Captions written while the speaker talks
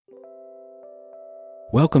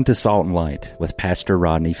Welcome to Salt and Light with Pastor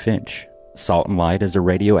Rodney Finch. Salt and Light is a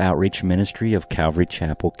radio outreach ministry of Calvary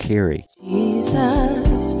Chapel, Cary.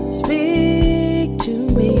 Jesus, speak to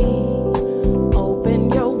me.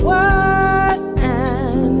 Open your word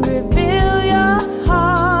and reveal your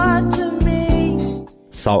heart to me.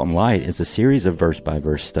 Salt and Light is a series of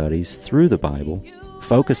verse-by-verse studies through the Bible,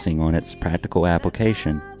 focusing on its practical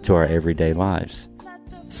application to our everyday lives.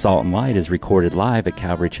 Salt and Light is recorded live at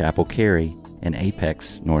Calvary Chapel, Cary in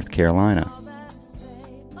Apex, North Carolina.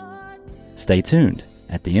 Stay tuned.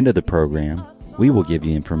 At the end of the program, we will give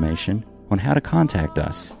you information on how to contact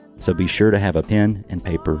us, so be sure to have a pen and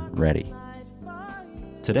paper ready.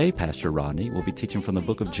 Today, Pastor Rodney will be teaching from the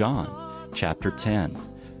book of John, chapter 10.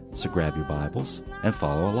 So grab your Bibles and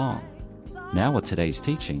follow along. Now with today's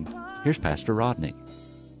teaching, here's Pastor Rodney.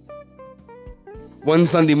 One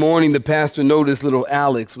Sunday morning, the pastor noticed little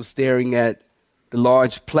Alex was staring at the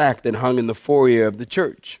large plaque that hung in the foyer of the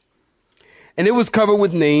church. And it was covered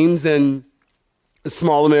with names, and the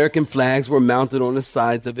small American flags were mounted on the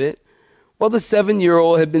sides of it. Well, the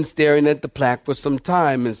 7-year-old had been staring at the plaque for some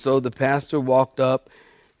time, and so the pastor walked up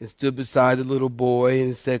and stood beside the little boy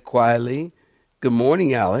and said quietly, "Good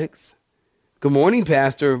morning, Alex." "Good morning,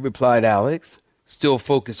 Pastor," replied Alex, still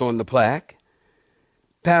focused on the plaque.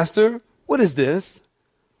 "Pastor, what is this?"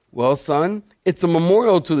 "Well, son, it's a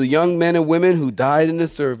memorial to the young men and women who died in the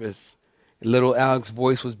service." And little Alex's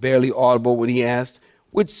voice was barely audible when he asked,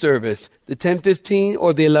 "Which service, the 10:15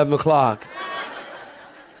 or the 11 o'clock?"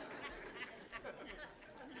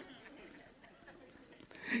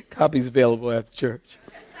 Copies available after church.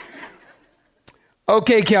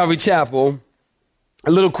 Okay, Calvary Chapel,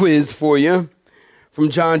 a little quiz for you from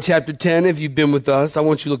John chapter 10. If you've been with us, I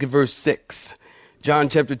want you to look at verse 6. John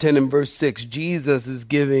chapter 10 and verse 6, Jesus is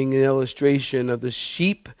giving an illustration of the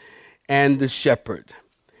sheep and the shepherd.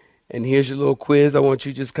 And here's your little quiz. I want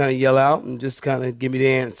you to just kind of yell out and just kind of give me the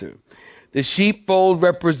answer. The sheepfold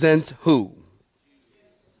represents who?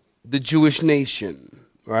 The Jewish nation,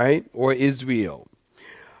 right? Or Israel.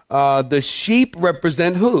 The sheep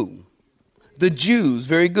represent who? The Jews.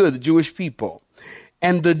 Very good, the Jewish people.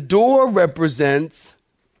 And the door represents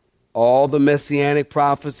all the messianic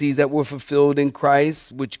prophecies that were fulfilled in Christ,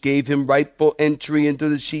 which gave him rightful entry into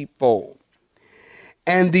the sheepfold.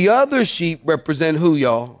 And the other sheep represent who,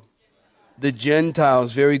 y'all? The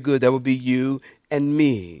Gentiles. Very good. That would be you and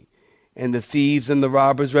me. And the thieves and the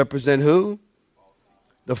robbers represent who?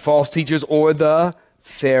 The false teachers or the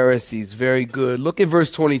Pharisees. Very good. Look at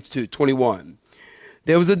verse 21.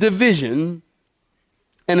 There was a division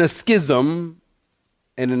and a schism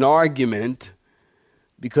and an argument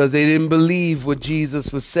because they didn't believe what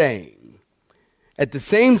Jesus was saying. At the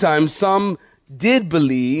same time, some did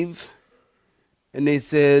believe, and they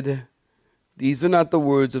said, "These are not the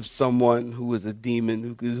words of someone who is a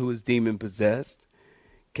demon, who is demon-possessed.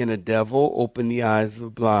 Can a devil open the eyes of the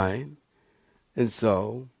blind?" And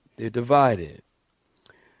so they're divided.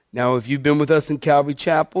 Now, if you've been with us in Calvary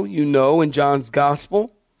Chapel, you know in John's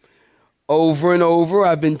Gospel, over and over,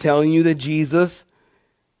 I've been telling you that Jesus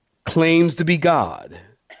claims to be God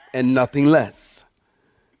and nothing less.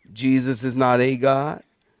 Jesus is not a God.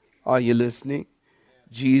 Are you listening?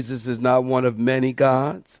 Jesus is not one of many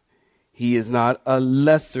gods. He is not a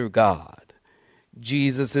lesser God.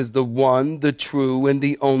 Jesus is the one, the true, and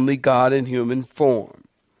the only God in human form.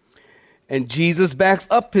 And Jesus backs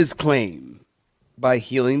up his claim by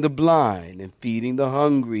healing the blind and feeding the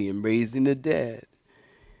hungry and raising the dead.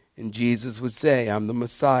 And Jesus would say, "I'm the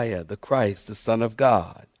Messiah, the Christ, the Son of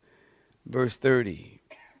God." Verse 30.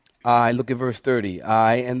 Look at verse 30.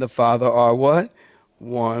 I and the Father are what?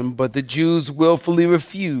 One. But the Jews willfully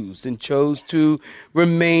refused and chose to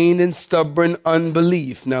remain in stubborn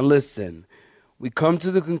unbelief. Now listen, we come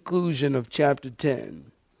to the conclusion of chapter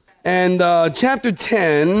 10. And chapter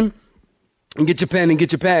 10, and get your pen and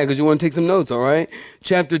get your pad because you want to take some notes, all right?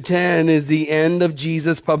 Chapter 10 is the end of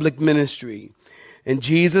Jesus' public ministry. And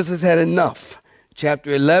Jesus has had enough.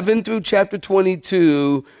 Chapter 11 through chapter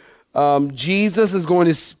 22, Jesus is going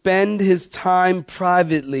to spend his time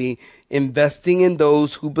privately investing in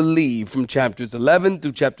those who believe from chapters 11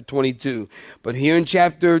 through chapter 22. But here in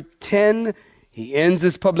chapter 10, he ends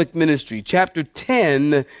his public ministry. Chapter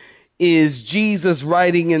 10 is Jesus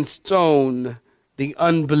writing in stone the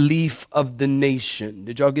unbelief of the nation.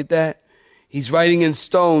 Did y'all get that? He's writing in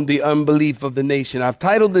stone the unbelief of the nation. I've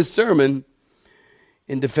titled this sermon,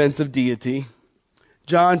 "In Defense of Deity."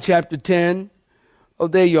 John chapter 10. Oh,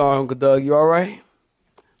 there you are, Uncle Doug. You all right?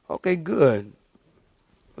 Okay, good.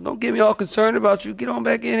 Well, don't get me all concerned about you. Get on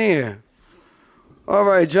back in here. All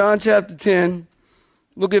right, John chapter 10.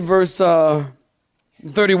 Look at verse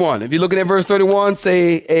 31. If you're looking at verse 31,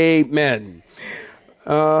 say amen.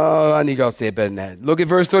 I need y'all to say it better than that. Look at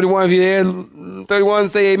verse 31. If you're there, 31,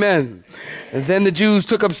 say amen. And then the Jews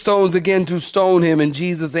took up stones again to stone him, and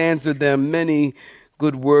Jesus answered them, many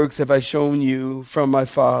good works have I shown you from my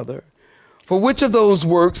Father. For which of those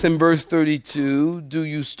works, in verse 32, do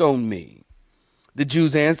you stone me? The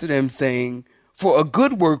Jews answered him, saying, for a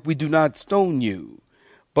good work we do not stone you.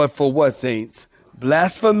 But for what, saints?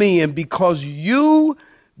 Blasphemy, and because you,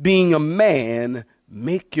 being a man,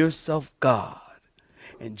 make yourself God.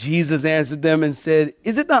 And Jesus answered them and said,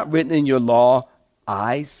 is it not written in your law,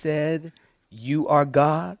 I said, you are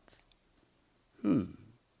gods?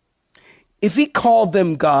 If he called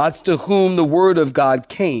them gods to whom the word of God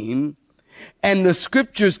came, and the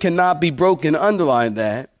scriptures cannot be broken, underline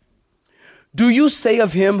that, do you say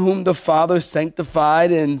of him whom the Father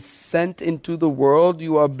sanctified and sent into the world,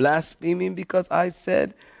 you are blaspheming because I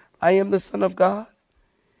said, I am the Son of God?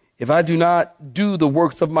 If I do not do the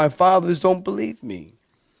works of my fathers, don't believe me.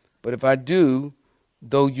 But if I do,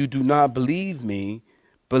 though you do not believe me,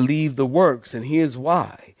 believe the works. And here's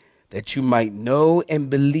why, that you might know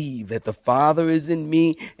and believe that the Father is in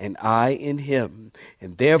me and I in him.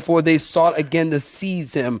 And therefore they sought again to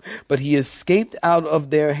seize him, but he escaped out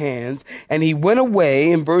of their hands. And he went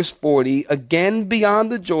away, in verse 40, again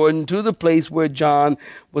beyond the Jordan to the place where John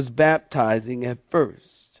was baptizing at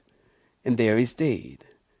first. And there he stayed.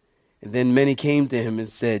 And then many came to him and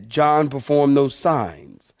said, John performed those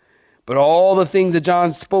signs, but all the things that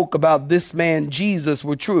John spoke about this man Jesus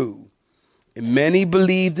were true. And many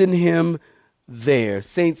believed in him there.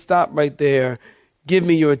 Saints, stop right there. Give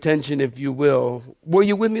me your attention, if you will. Were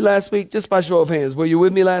you with me last week? Just by show of hands. Were you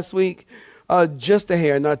with me last week? Just a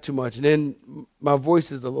hair, not too much. And then my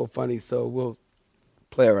voice is a little funny, so we'll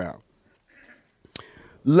play around.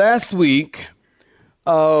 Last week,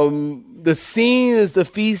 the scene is the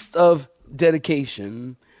Feast of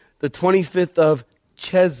Dedication, the 25th of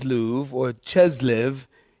Cheslev or Cheslev.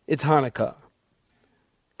 It's Hanukkah.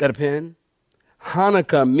 Got a pen?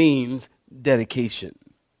 Hanukkah means dedication.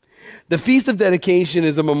 The Feast of Dedication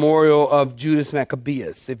is a memorial of Judas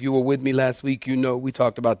Maccabeus. If you were with me last week, you know we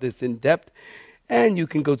talked about this in depth. And you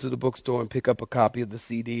can go to the bookstore and pick up a copy of the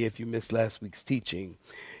CD if you missed last week's teaching.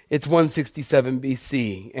 It's 167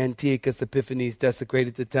 BC. Antiochus Epiphanes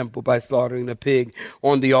desecrated the temple by slaughtering a pig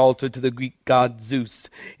on the altar to the Greek god Zeus.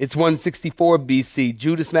 It's 164 BC.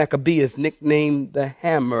 Judas Maccabeus, nicknamed the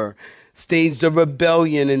Hammer, staged a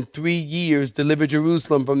rebellion in 3 years, delivered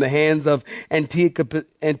Jerusalem from the hands of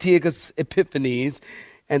Antiochus Epiphanes,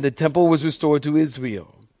 and the temple was restored to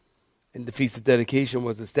Israel. And the Feast of Dedication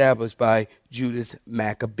was established by Judas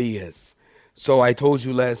Maccabeus. So I told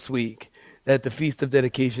you last week that the Feast of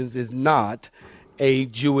Dedications is not a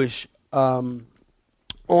Jewish, on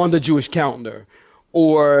the Jewish calendar,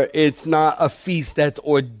 or it's not a feast that's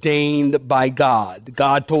ordained by God.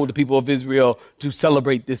 God told the people of Israel to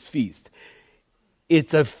celebrate this feast.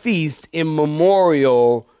 It's a feast in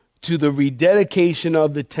memorial to the rededication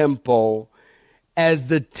of the temple as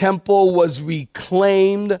the temple was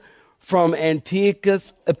reclaimed from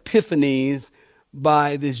Antiochus Epiphanes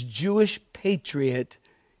by this Jewish patriot.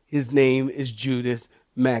 His name is Judas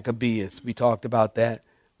Maccabeus. We talked about that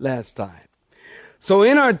last time. So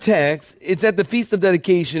in our text, it's at the Feast of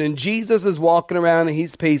Dedication, and Jesus is walking around and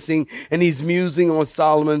he's pacing and he's musing on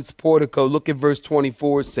Solomon's portico. Look at verse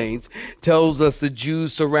 24, saints. Tells us the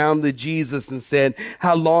Jews surrounded Jesus and said,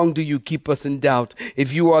 how long do you keep us in doubt?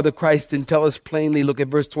 If you are the Christ, then tell us plainly. Look at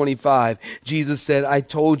verse 25. Jesus said, I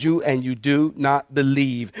told you, and you do not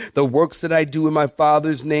believe. The works that I do in my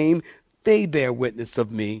Father's name, they bear witness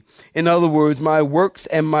of me. In other words, my works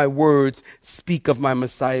and my words speak of my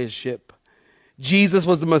messiahship. Jesus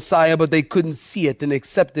was the Messiah, but they couldn't see it and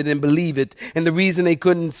accept it and believe it. And the reason they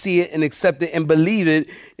couldn't see it and accept it and believe it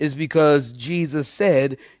is because Jesus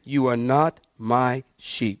said, you are not my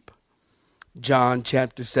sheep. John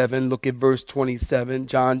chapter 7, look at verse 27.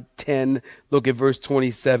 John 10, look at verse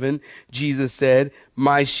 27. Jesus said,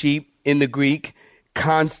 my sheep, in the Greek,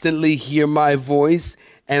 constantly hear my voice,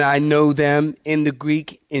 and I know them, in the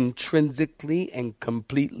Greek, intrinsically and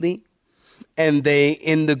completely. And they,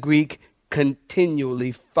 in the Greek,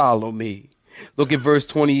 continually follow me. Look at verse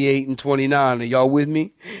 28 and 29. Are y'all with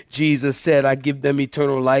me? Jesus said, I give them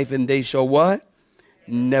eternal life, and they shall what?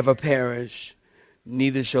 Never perish.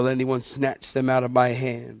 Neither shall anyone snatch them out of my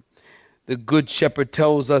hand. The good shepherd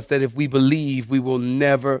tells us that if we believe, we will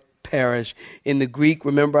never perish. In the Greek,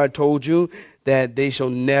 remember I told you that they shall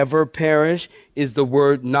never perish is the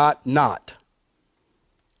word not.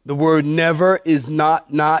 The word never is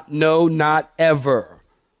not, no, not ever.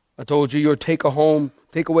 I told you your take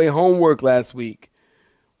away homework last week.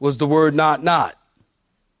 was the word not, not.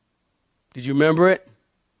 Did you remember it?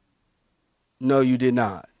 No, you did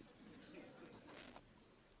not.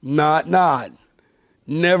 Not, not.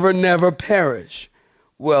 Never, never perish.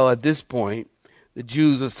 Well, at this point, the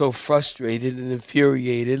Jews are so frustrated and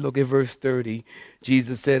infuriated. Look at verse 30.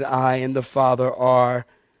 Jesus said, I and the Father are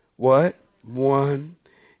what? One.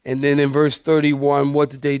 And then in verse 31, what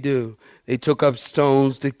did they do? They took up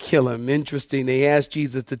stones to kill him. Interesting. They asked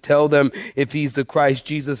Jesus to tell them if he's the Christ.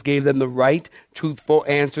 Jesus gave them the right, truthful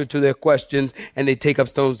answer to their questions, and they take up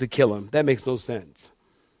stones to kill him. That makes no sense.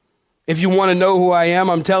 If you want to know who I am,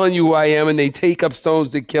 I'm telling you who I am, and they take up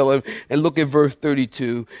stones to kill him. And look at verse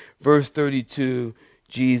 32. Verse 32,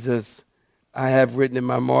 Jesus, I have written in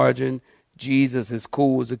my margin, Jesus is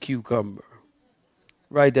cool as a cucumber.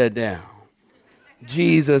 Write that down.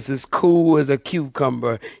 Jesus is cool as a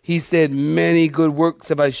cucumber. He said, many good works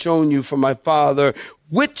have I shown you from my Father.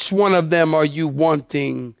 Which one of them are you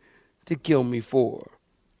wanting to kill me for?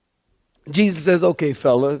 Jesus says, okay,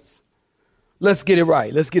 fellas, let's get it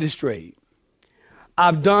right. Let's get it straight.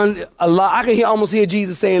 I've done a lot. I can almost hear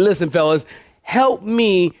Jesus saying, listen, fellas, help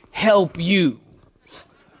me help you.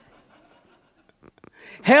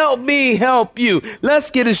 Help me help you.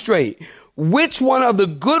 Let's get it straight. Which one of the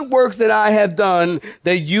good works that I have done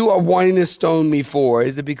that you are wanting to stone me for?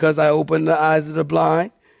 Is it because I opened the eyes of the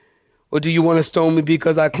blind? Or do you want to stone me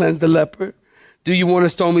because I cleansed the leper? Do you want to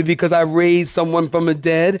stone me because I raised someone from the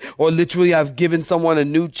dead? Or literally I've given someone a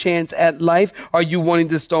new chance at life? Are you wanting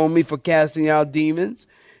to stone me for casting out demons?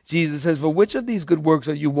 Jesus says, for which of these good works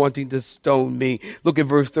are you wanting to stone me? Look at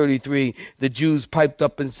verse 33. The Jews piped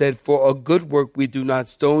up and said, for a good work we do not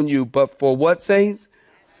stone you, but for what, saints?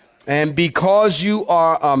 And because you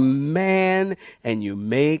are a man and you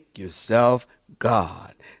make yourself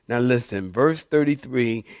God. Now listen, verse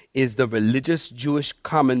 33 is the religious Jewish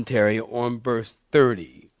commentary on verse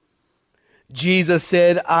 30. Jesus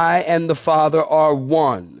said, I and the Father are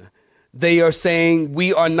one. They are saying,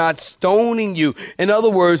 we are not stoning you. In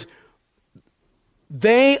other words,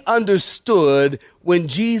 they understood when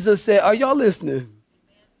Jesus said, are y'all listening?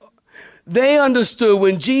 They understood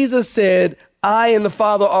when Jesus said, I and the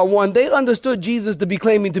Father are one. They understood Jesus to be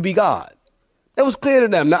claiming to be God. That was clear to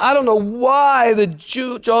them. Now, I don't know why the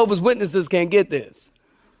Jehovah's Witnesses can't get this.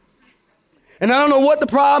 And I don't know what the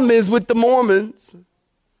problem is with the Mormons.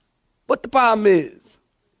 What the problem is.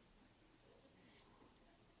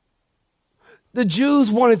 The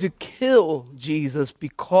Jews wanted to kill Jesus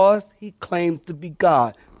because he claimed to be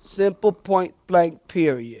God. Simple, point blank,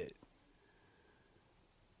 period.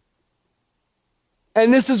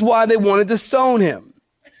 And this is why they wanted to stone him.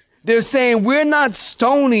 They're saying, we're not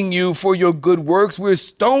stoning you for your good works. We're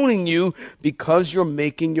stoning you because you're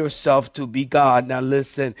making yourself to be God. Now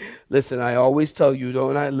listen, I always tell you,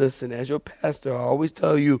 don't I? Listen, as your pastor, I always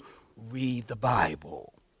tell you, read the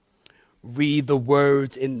Bible. Read the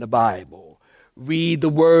words in the Bible. Read the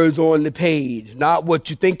words on the page. Not what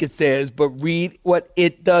you think it says, but read what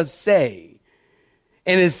it does say.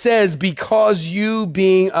 And it says, because you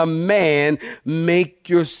being a man, make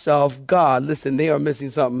yourself God. Listen, they are missing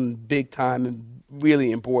something big time and really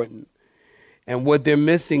important. And what they're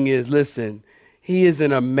missing is, listen, he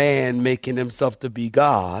isn't a man making himself to be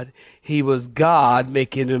God. He was God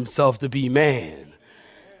making himself to be man.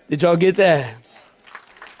 Did y'all get that?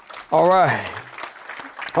 All right.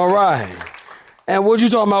 All right. And what you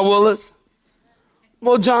talking about, Willis?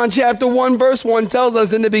 Well, John chapter 1, verse 1 tells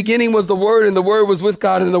us, in the beginning was the Word, and the Word was with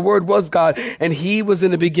God, and the Word was God, and he was in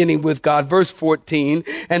the beginning with God. Verse 14,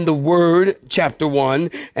 and the Word, chapter 1,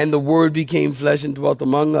 and the Word became flesh and dwelt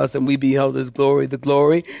among us, and we beheld his glory. The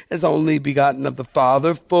glory is only begotten of the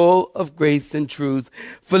Father, full of grace and truth.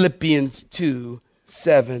 Philippians 2,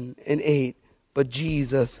 7 and 8. But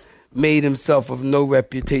Jesus made himself of no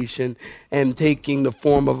reputation, and taking the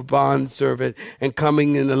form of a bondservant, and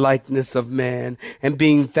coming in the likeness of man, and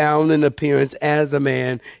being found in appearance as a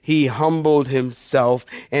man, he humbled himself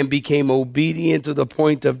and became obedient to the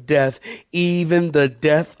point of death, even the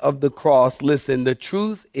death of the cross. Listen, the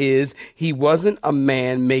truth is, he wasn't a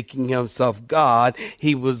man making himself God.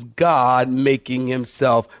 He was God making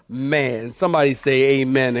himself man. Somebody say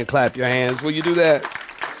amen and clap your hands. Will you do that?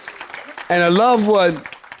 And I love what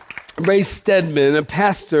Ray Stedman, a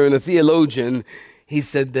pastor and a theologian, he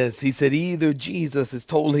said this. He said, either Jesus is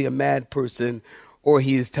totally a mad person or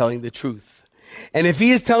he is telling the truth. And if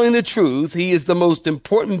he is telling the truth, he is the most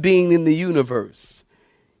important being in the universe.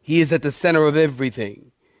 He is at the center of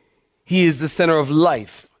everything. He is the center of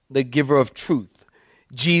life, the giver of truth.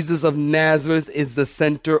 Jesus of Nazareth is the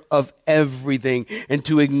center of everything. And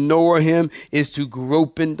to ignore him is to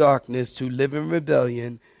grope in darkness, to live in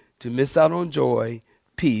rebellion, to miss out on joy,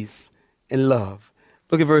 peace, and love.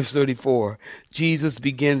 Look at verse 34. Jesus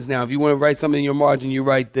begins now. If you want to write something in your margin, you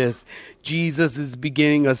write this. Jesus is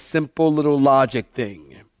beginning a simple little logic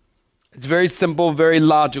thing. It's very simple, very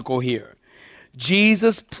logical here.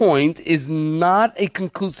 Jesus' point is not a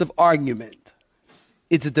conclusive argument.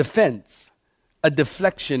 It's a defense, a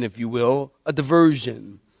deflection, if you will, a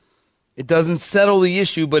diversion. It doesn't settle the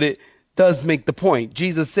issue, but it does make the point.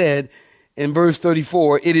 Jesus said in verse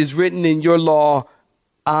 34, "It is written in your law,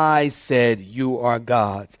 I said you are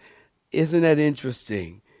gods." Isn't that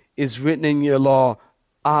interesting? It's written in your law,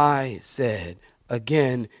 I said.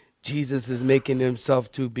 Again, Jesus is making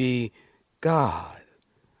himself to be God.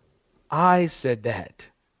 I said that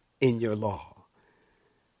in your law.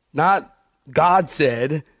 Not God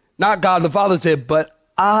said, not God the Father said, but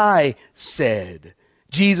I said.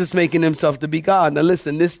 Jesus making himself to be God. Now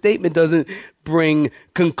listen, this statement doesn't bring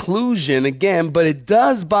conclusion again, but it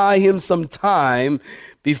does buy him some time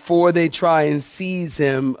before they try and seize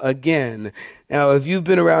him again. Now, if you've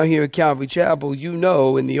been around here at Calvary Chapel, you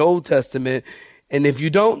know in the Old Testament, and if you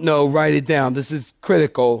don't know, write it down. This is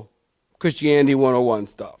critical Christianity 101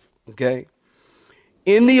 stuff, okay?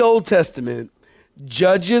 In the Old Testament,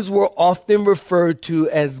 judges were often referred to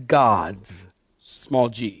as gods, small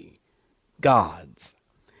g, gods.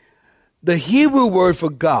 The Hebrew word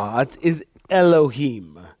for gods is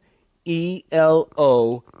Elohim,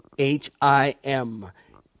 Elohim,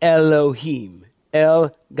 Elohim,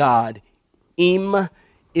 El, God. Im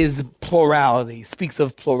is plurality, speaks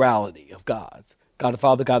of plurality of gods. God the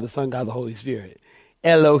Father, God the Son, God the Holy Spirit.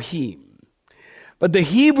 Elohim. But the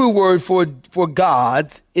Hebrew word for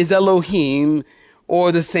gods is Elohim,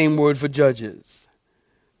 or the same word for judges.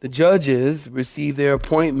 The judges received their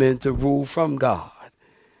appointment to rule from God.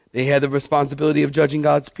 They had the responsibility of judging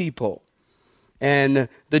God's people. And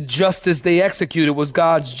the justice they executed was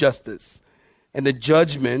God's justice. And the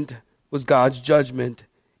judgment was God's judgment.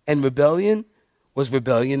 And rebellion was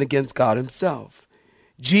rebellion against God himself.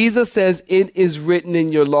 Jesus says, it is written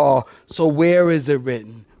in your law. So where is it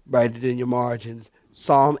written? Write it in your margins.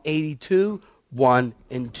 Psalm 82, 1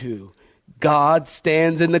 and 2. God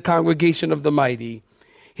stands in the congregation of the mighty.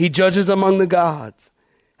 He judges among the gods.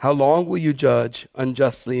 How long will you judge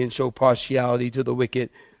unjustly and show partiality to the wicked?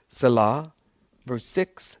 Selah. Verse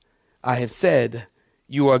 6. I have said,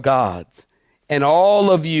 you are gods, and all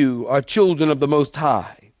of you are children of the Most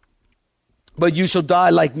High. But you shall die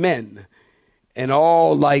like men, and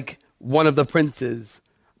all like one of the princes.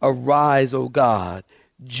 Arise, O God,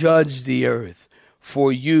 judge the earth,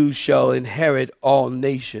 for you shall inherit all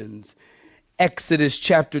nations. Exodus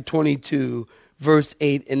chapter 22, verse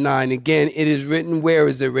 8 and 9. Again, it is written. Where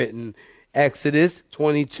is it written? Exodus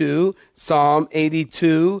 22, Psalm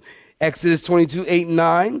 82, Exodus 22, 8 and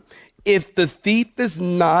 9. If the thief is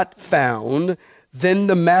not found, then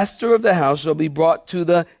the master of the house shall be brought to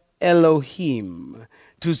the Elohim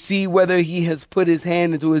to see whether he has put his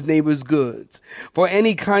hand into his neighbor's goods. For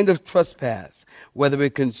any kind of trespass, whether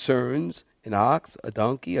it concerns an ox, a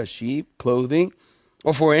donkey, a sheep, clothing,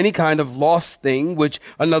 or for any kind of lost thing which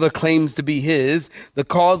another claims to be his, the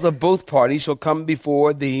cause of both parties shall come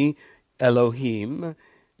before the Elohim,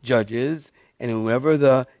 judges, and whoever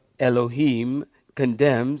the Elohim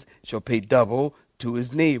condemns shall pay double to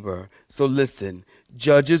his neighbor. So listen,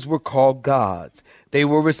 judges were called gods. They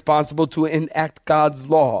were responsible to enact God's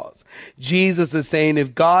laws. Jesus is saying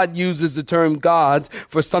if God uses the term gods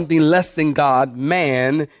for something less than God,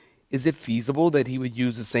 man, is it feasible that he would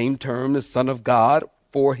use the same term, the Son of God,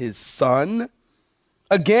 for his son?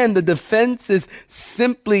 Again, the defense is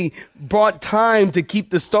simply brought time to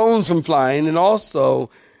keep the stones from flying, and also,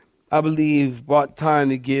 I believe, brought time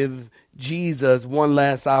to give Jesus one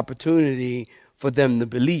last opportunity for them to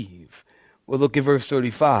believe. Well, look at verse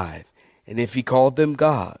 35. And if he called them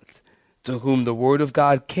gods, to whom the word of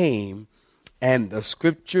God came, and the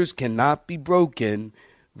scriptures cannot be broken,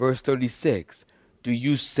 verse 36, do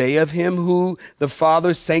you say of him who the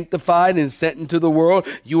Father sanctified and sent into the world,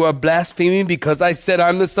 you are blaspheming because I said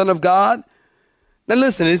I'm the Son of God? Now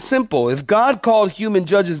listen, it's simple. If God called human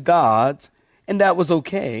judges gods, and that was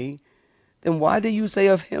okay, then why do you say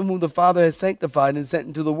of him whom the Father has sanctified and sent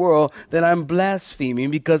into the world that I'm blaspheming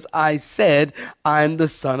because I said I'm the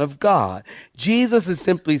Son of God? Jesus is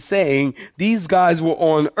simply saying these guys were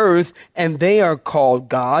on earth and they are called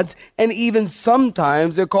gods, and even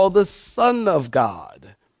sometimes they're called the Son of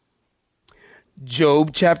God.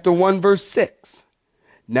 Job chapter 1 verse 6.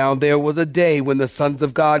 Now there was a day when the sons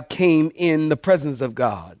of God came in the presence of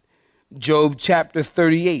God. Job chapter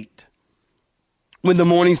 38. When the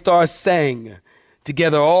morning stars sang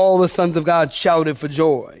together, all the sons of God shouted for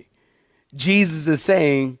joy. Jesus is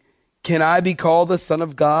saying, Can I be called the Son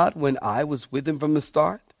of God when I was with him from the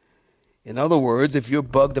start? In other words, if you're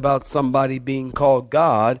bugged about somebody being called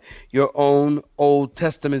God, your own Old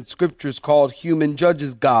Testament scriptures called human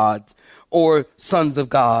judges gods or sons of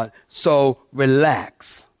God. So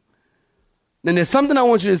relax. And there's something I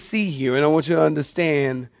want you to see here, and I want you to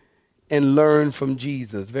understand and learn from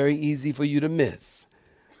Jesus. Very easy for you to miss.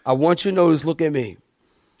 I want you to notice, look at me.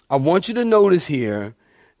 I want you to notice here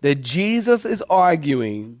that Jesus is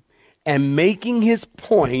arguing and making his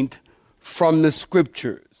point from the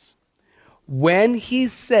scriptures. When he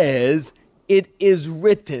says it is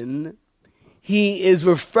written, he is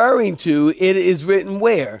referring to it is written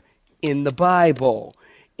where? In the Bible,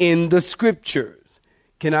 in the scriptures.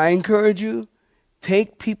 Can I encourage you?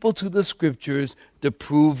 Take people to the scriptures to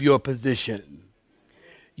prove your position.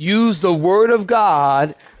 Use the word of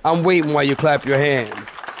God. I'm waiting while you clap your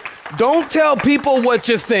hands. Don't tell people what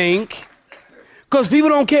you think, because people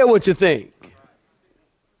don't care what you think.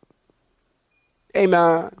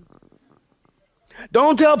 Amen.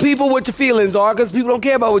 Don't tell people what your feelings are, because people don't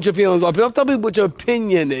care about what your feelings are. Don't tell people what your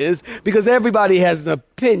opinion is, because everybody has an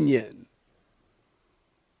opinion.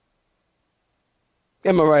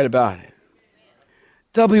 Am I right about it?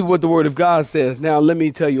 Tell people what the Word of God says. Now, let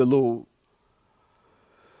me tell you a little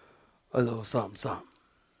something.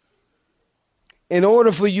 In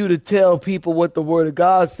order for you to tell people what the Word of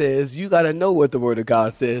God says, you got to know what the Word of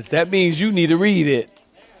God says. That means you need to read it.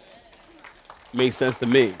 Makes sense to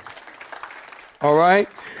me. All right?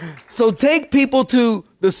 So take people to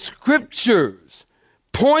the scriptures.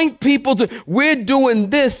 Point people to, we're doing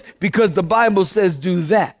this because the Bible says do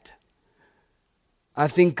that. I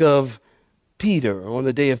think of Peter on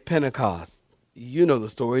the day of Pentecost. You know the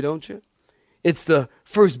story, don't you? It's the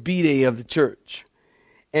first B-day of the church.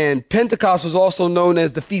 And Pentecost was also known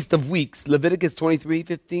as the Feast of Weeks, Leviticus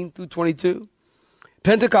 23:15 through 22.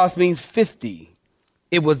 Pentecost means 50.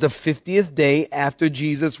 It was the 50th day after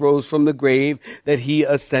Jesus rose from the grave that he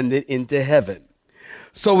ascended into heaven.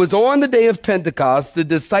 So it's on the day of Pentecost, the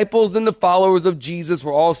disciples and the followers of Jesus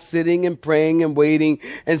were all sitting and praying and waiting,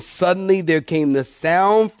 and suddenly there came the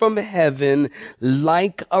sound from heaven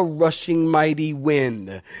like a rushing mighty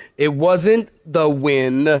wind. It wasn't the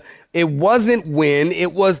wind. It wasn't wind.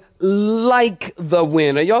 It was like the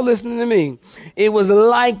wind. Are y'all listening to me? It was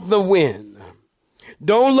like the wind.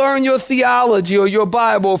 Don't learn your theology or your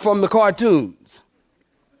Bible from the cartoons.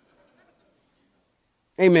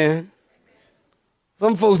 Amen.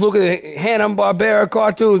 Some folks look at Hanna-Barbera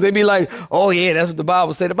cartoons. They be like, oh, yeah, that's what the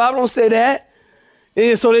Bible said. The Bible don't say that.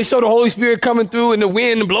 And so they show the Holy Spirit coming through and the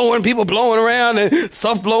wind blowing, people blowing around and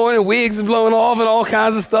stuff blowing and wigs blowing off and all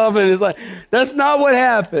kinds of stuff. And it's like, that's not what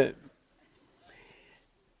happened.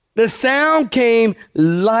 The sound came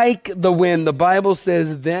like the wind. The Bible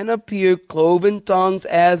says, then appeared cloven tongues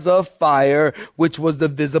as of fire, which was the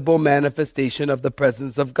visible manifestation of the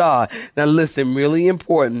presence of God. Now listen, really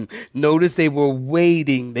important. Notice they were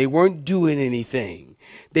waiting. They weren't doing anything.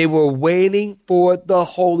 They were waiting for the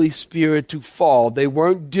Holy Spirit to fall. They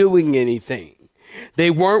weren't doing anything.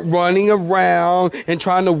 They weren't running around and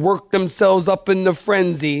trying to work themselves up in the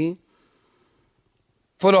frenzy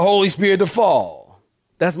for the Holy Spirit to fall.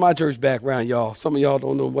 That's my church background, y'all. Some of y'all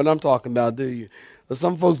don't know what I'm talking about, do you? But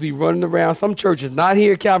some folks be running around. Some churches, not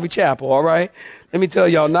here at Calvary Chapel, all right? Let me tell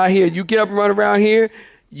y'all, not here. You get up and run around here,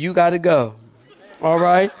 you got to go, all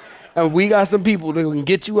right? And we got some people that can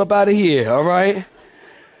get you up out of here, all right?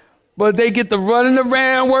 But they get to running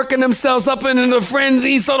around, working themselves up into the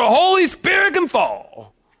frenzy so the Holy Spirit can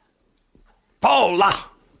fall. Fall la.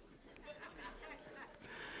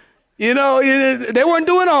 You know, they weren't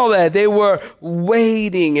doing all that. They were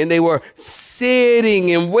waiting and they were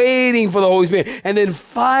sitting and waiting for the Holy Spirit. And then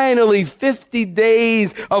finally, 50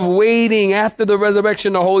 days of waiting after the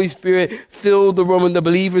resurrection, the Holy Spirit filled the room and the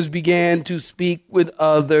believers began to speak with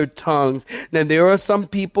other tongues. Now, there are some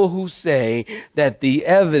people who say that the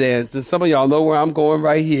evidence, and some of y'all know where I'm going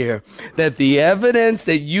right here, that the evidence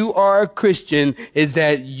that you are a Christian is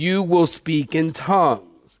that you will speak in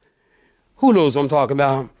tongues. Who knows what I'm talking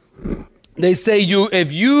about? They say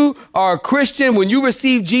if you are a Christian, when you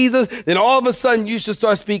receive Jesus, then all of a sudden you should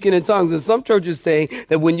start speaking in tongues. And some churches say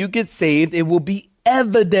that when you get saved, it will be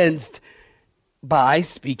evidenced by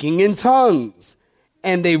speaking in tongues.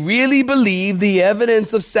 And they really believe the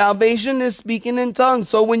evidence of salvation is speaking in tongues.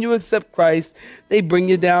 So when you accept Christ, they bring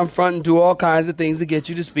you down front and do all kinds of things to get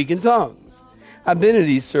you to speak in tongues. I've been to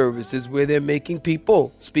these services where they're making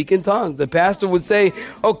people speak in tongues. The pastor would say,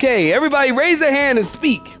 okay, everybody raise their hand and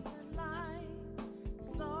speak.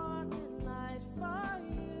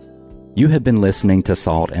 You have been listening to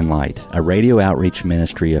Salt and Light, a radio outreach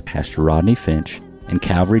ministry of Pastor Rodney Finch and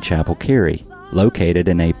Calvary Chapel Cary, located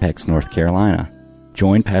in Apex, North Carolina.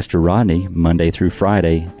 Join Pastor Rodney Monday through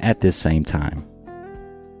Friday at this same time.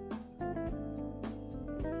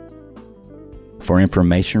 For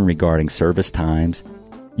information regarding service times,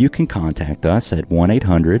 you can contact us at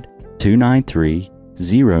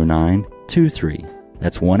 1-800-293-0923.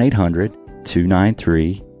 That's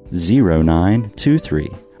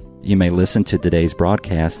 1-800-293-0923. You may listen to today's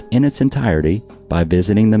broadcast in its entirety by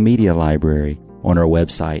visiting the media library on our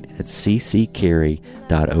website at cccary.org.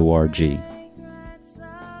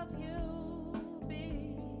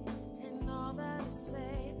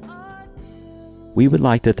 We would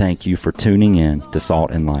like to thank you for tuning in to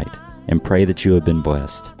Salt and Light and pray that you have been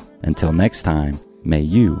blessed. Until next time, may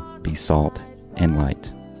you be salt and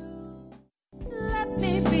light.